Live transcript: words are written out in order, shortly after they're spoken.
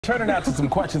Turning out to some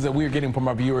questions that we're getting from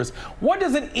our viewers. What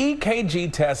does an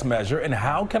EKG test measure and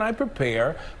how can I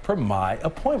prepare for my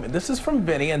appointment? This is from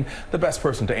Vinny, and the best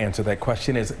person to answer that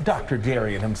question is Dr.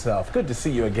 Darien himself. Good to see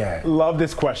you again. Love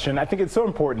this question. I think it's so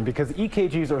important because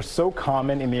EKGs are so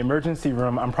common in the emergency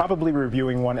room. I'm probably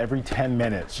reviewing one every 10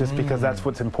 minutes just because that's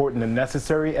what's important and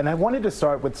necessary. And I wanted to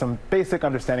start with some basic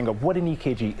understanding of what an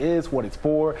EKG is, what it's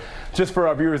for. Just for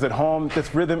our viewers at home,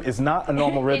 this rhythm is not a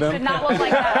normal rhythm. It should not look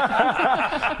like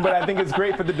that. But I think it's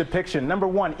great for the depiction. Number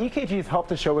one, EKGs help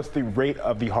to show us the rate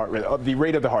of the heart rate, the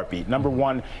rate of the heartbeat. Number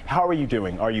one, how are you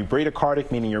doing? Are you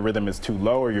bradycardic, meaning your rhythm is too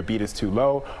low or your beat is too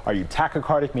low? Are you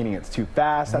tachycardic, meaning it's too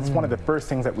fast? That's one of the first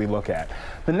things that we look at.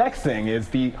 The next thing is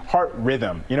the heart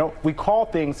rhythm. You know, we call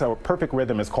things, a perfect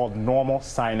rhythm is called normal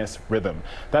sinus rhythm.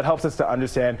 That helps us to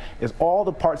understand, is all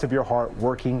the parts of your heart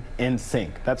working in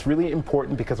sync? That's really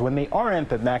important because when they aren't,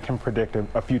 then that can predict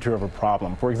a future of a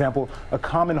problem. For example, a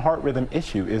common heart rhythm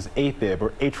issue is AFib, or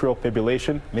atrial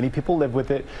fibrillation. Many people live with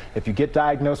it. If you get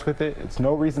diagnosed with it, it's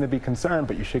no reason to be concerned,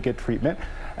 but you should get treatment.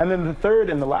 And then the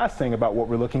third and the last thing about what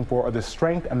we're looking for are the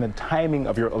strength and the timing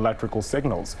of your electrical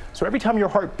signals. So every time your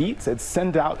heart beats, it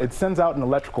sends out an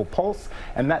electrical pulse,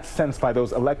 and that's sensed by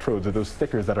those electrodes or those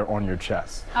stickers that are on your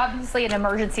chest. Obviously, an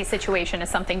emergency situation is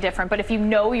something different, but if you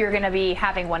know you're going to be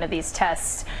having one of these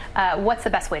tests, what's the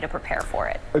best way to prepare for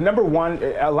it? Number one,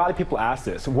 a lot of people ask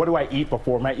this, what do I eat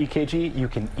before my EKG? You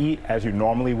can eat as you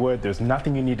normally would. There's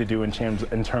nothing you need to do in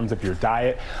terms of your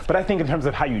diet. But I think in terms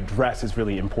of how you dress is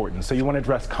really important. So you want to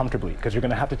dress comfortably because you're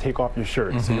going to have to take off your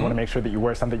shirt. So you want to make sure that you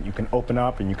wear something you can open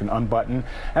up and you can unbutton.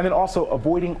 And then also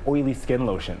avoiding oily skin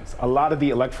lotions. A lot of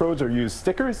the electrodes are used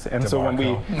stickers. And so when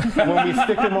we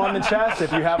stick them on the chest,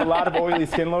 if you have a lot of oily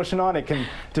skin lotion on, it can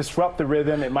disrupt the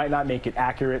rhythm. It might not make it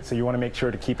accurate. So you want to make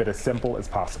sure to keep it as simple as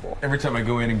possible. Every time I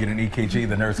go in and get an EKG,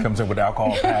 the nurse comes in with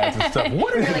alcohol pads and stuff.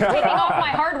 What is You're like taking off my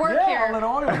hard work here. All in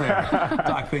oil there.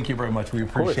 Doc, thank you very much. We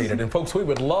appreciate it. And folks, we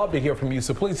would love to hear from you.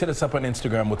 So please hit us up on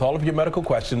Instagram with all of your medical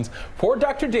questions for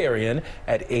Dr. Darien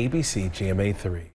at ABC GMA3.